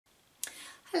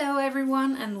Hello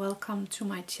everyone and welcome to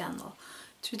my channel.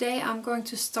 Today I'm going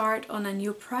to start on a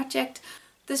new project.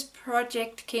 This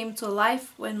project came to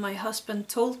life when my husband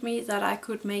told me that I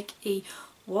could make a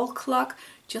wall clock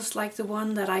just like the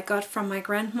one that I got from my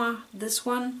grandma. This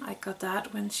one, I got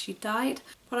that when she died.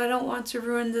 But I don't want to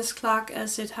ruin this clock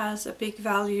as it has a big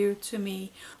value to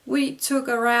me. We took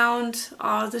around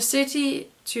the city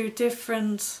to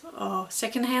different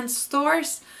secondhand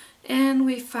stores and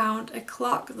we found a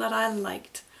clock that I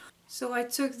liked. So I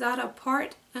took that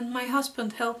apart and my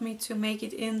husband helped me to make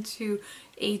it into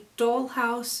a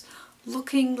dollhouse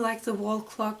looking like the wall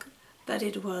clock that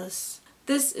it was.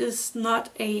 This is not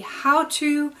a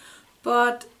how-to,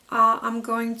 but I'm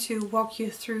going to walk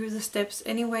you through the steps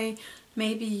anyway.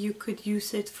 Maybe you could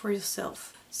use it for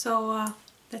yourself. So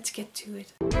let's get to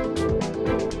it.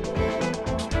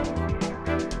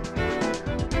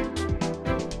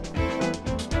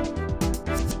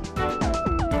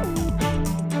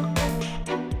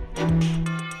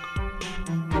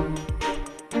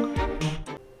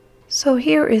 So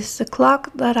here is the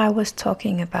clock that I was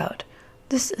talking about.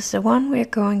 This is the one we're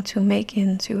going to make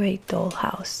into a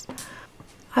dollhouse.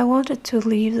 I wanted to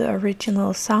leave the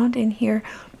original sound in here,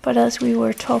 but as we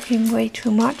were talking way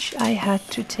too much, I had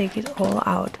to take it all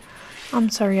out. I'm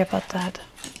sorry about that.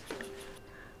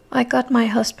 I got my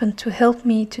husband to help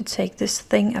me to take this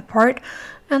thing apart,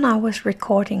 and I was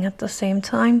recording at the same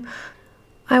time.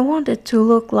 I want it to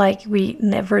look like we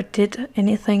never did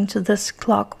anything to this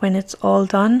clock when it's all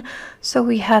done, so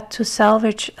we had to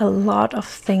salvage a lot of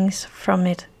things from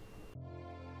it.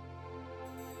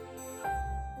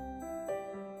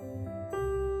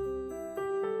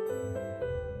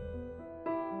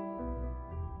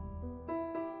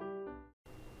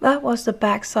 That was the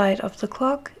back side of the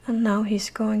clock, and now he's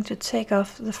going to take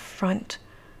off the front.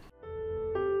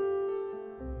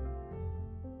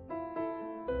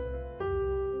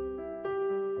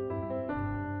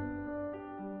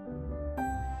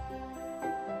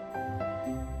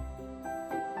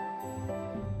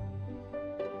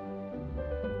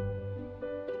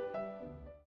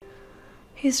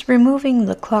 He's removing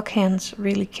the clock hands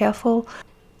really careful,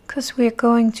 because we're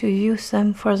going to use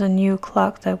them for the new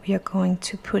clock that we are going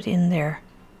to put in there.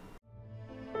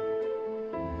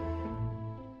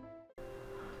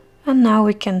 And now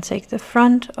we can take the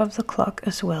front of the clock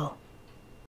as well.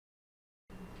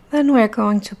 Then we're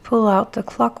going to pull out the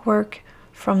clockwork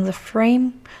from the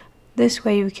frame. This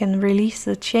way we can release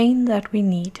the chain that we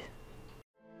need.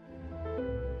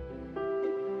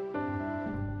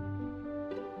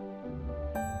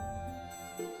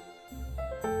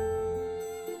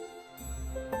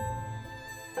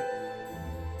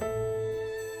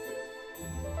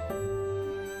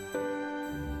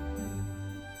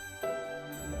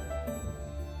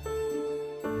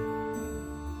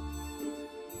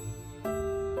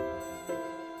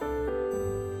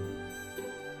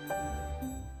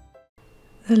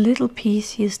 The little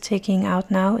piece he is taking out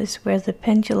now is where the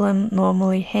pendulum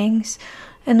normally hangs,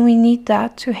 and we need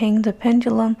that to hang the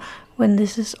pendulum when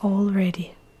this is all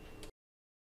ready.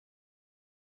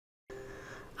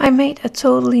 I made a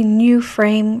totally new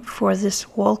frame for this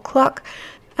wall clock,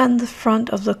 and the front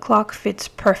of the clock fits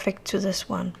perfect to this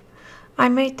one. I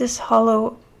made this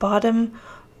hollow bottom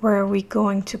where we're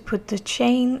going to put the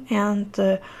chain and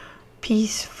the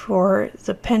piece for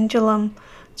the pendulum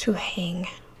to hang.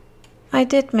 I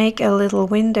did make a little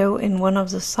window in one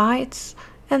of the sides,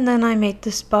 and then I made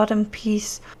this bottom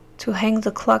piece to hang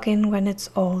the clock in when it's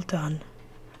all done.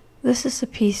 This is the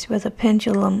piece where the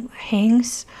pendulum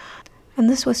hangs, and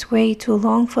this was way too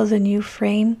long for the new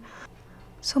frame.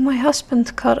 So my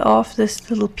husband cut off this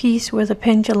little piece where the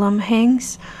pendulum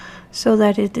hangs so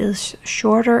that it is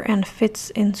shorter and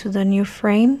fits into the new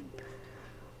frame.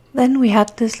 Then we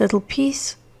had this little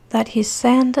piece that he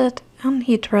sanded and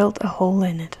he drilled a hole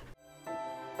in it.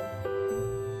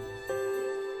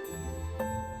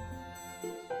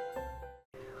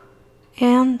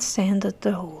 And sanded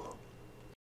the hole.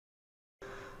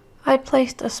 I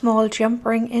placed a small jump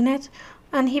ring in it,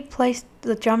 and he placed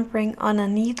the jump ring on a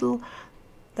needle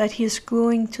that he is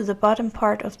gluing to the bottom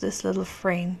part of this little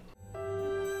frame.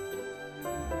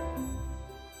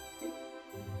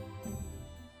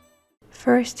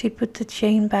 First he put the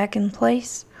chain back in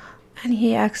place, and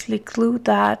he actually glued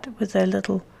that with a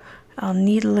little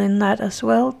needle in that as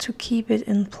well to keep it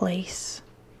in place.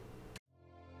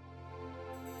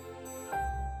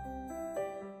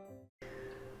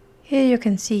 Here you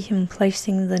can see him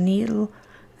placing the needle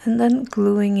and then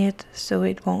gluing it so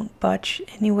it won't budge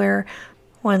anywhere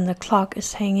when the clock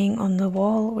is hanging on the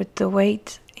wall with the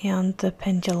weight and the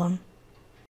pendulum.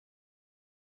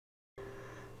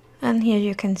 And here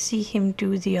you can see him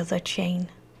do the other chain.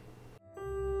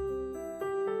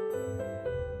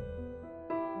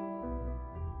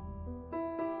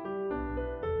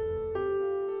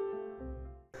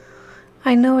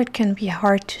 I know it can be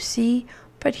hard to see,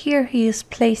 but here he is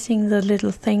placing the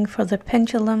little thing for the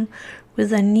pendulum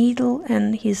with a needle,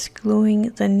 and he's gluing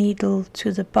the needle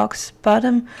to the box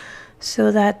bottom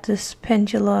so that this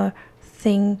pendular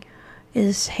thing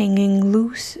is hanging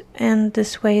loose, and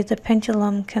this way the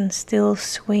pendulum can still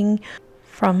swing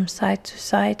from side to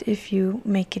side if you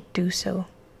make it do so.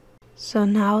 So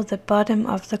now the bottom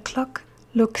of the clock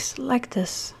looks like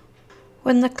this.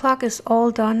 When the clock is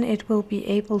all done, it will be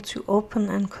able to open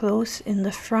and close in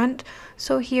the front.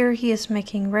 So here he is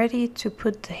making ready to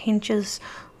put the hinges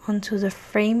onto the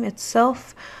frame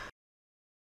itself.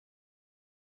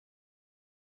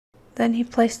 Then he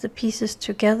placed the pieces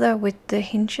together with the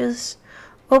hinges,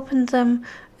 opened them,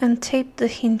 and taped the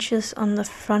hinges on the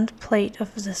front plate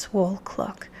of this wall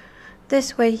clock.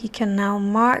 This way he can now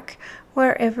mark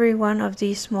where every one of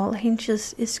these small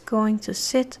hinges is going to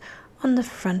sit on the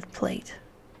front plate.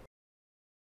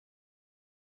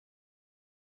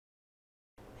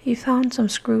 He found some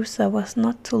screws that was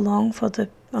not too long for the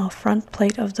front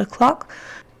plate of the clock,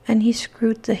 and he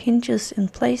screwed the hinges in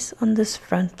place on this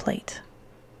front plate.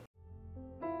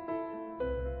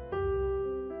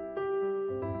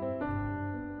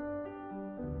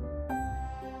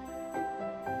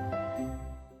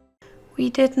 We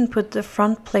didn't put the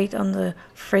front plate on the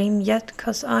frame yet,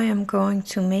 because I am going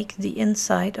to make the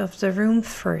inside of the room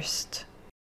first.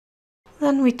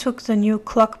 Then we took the new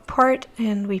clock part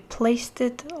and we placed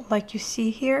it like you see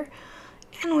here,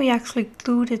 and we actually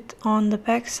glued it on the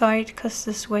back side because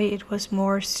this way it was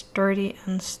more sturdy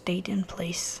and stayed in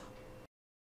place.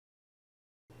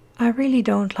 I really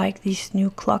don't like these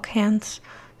new clock hands,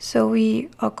 so we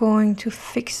are going to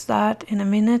fix that in a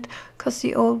minute because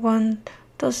the old one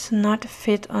does not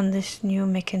fit on this new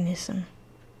mechanism.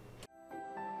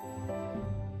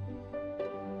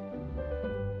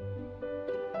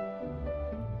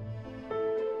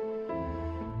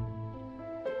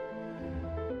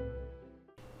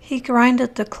 He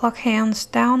grinded the clock hands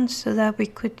down so that we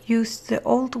could use the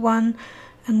old one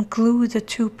and glue the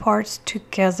two parts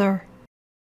together.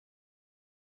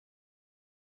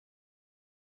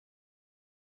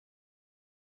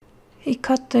 He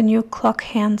cut the new clock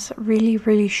hands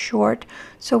really short,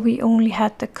 so we only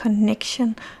had the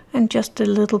connection and just a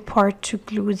little part to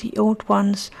glue the old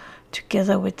ones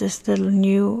together with this little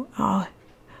new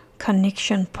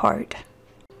connection part.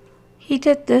 He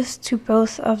did this to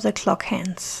both of the clock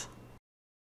hands.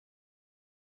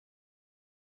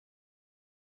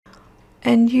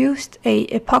 And used a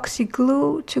epoxy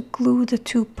glue to glue the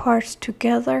two parts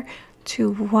together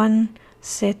to one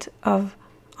set of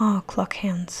clock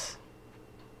hands.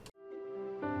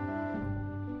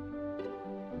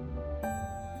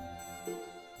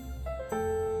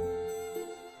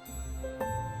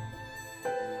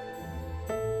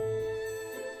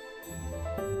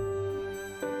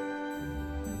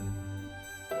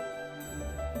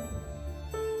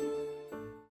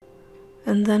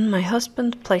 And then my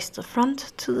husband placed the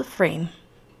front to the frame.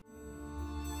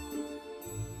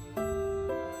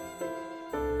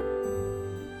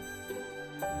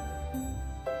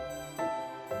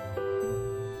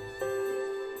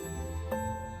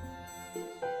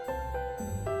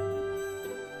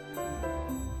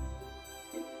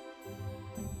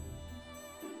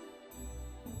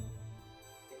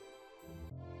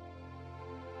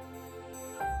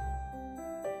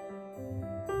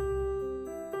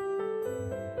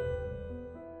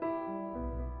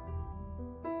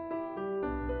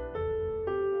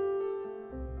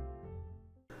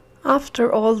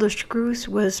 After all the screws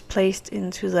was placed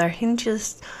into their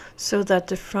hinges so that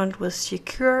the front was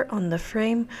secure on the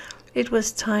frame, it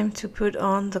was time to put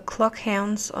on the clock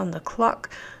hands on the clock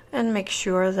and make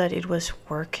sure that it was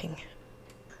working.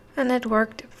 And it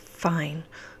worked fine.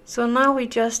 So now we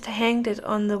just hanged it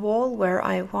on the wall where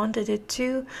I wanted it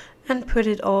to and put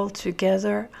it all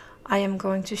together. I am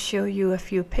going to show you a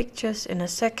few pictures in a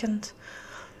second.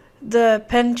 The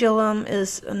pendulum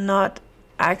is not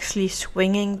actually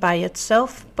swinging by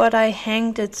itself, but I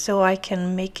hanged it so I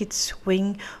can make it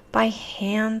swing by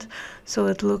hand so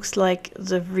it looks like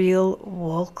the real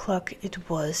wall clock it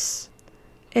was.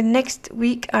 In next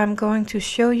week I'm going to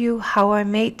show you how I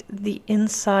made the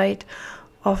inside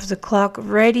of the clock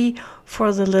ready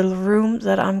for the little room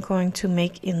that I'm going to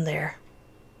make in there.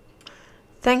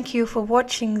 Thank you for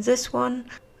watching this one,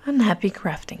 and happy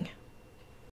crafting!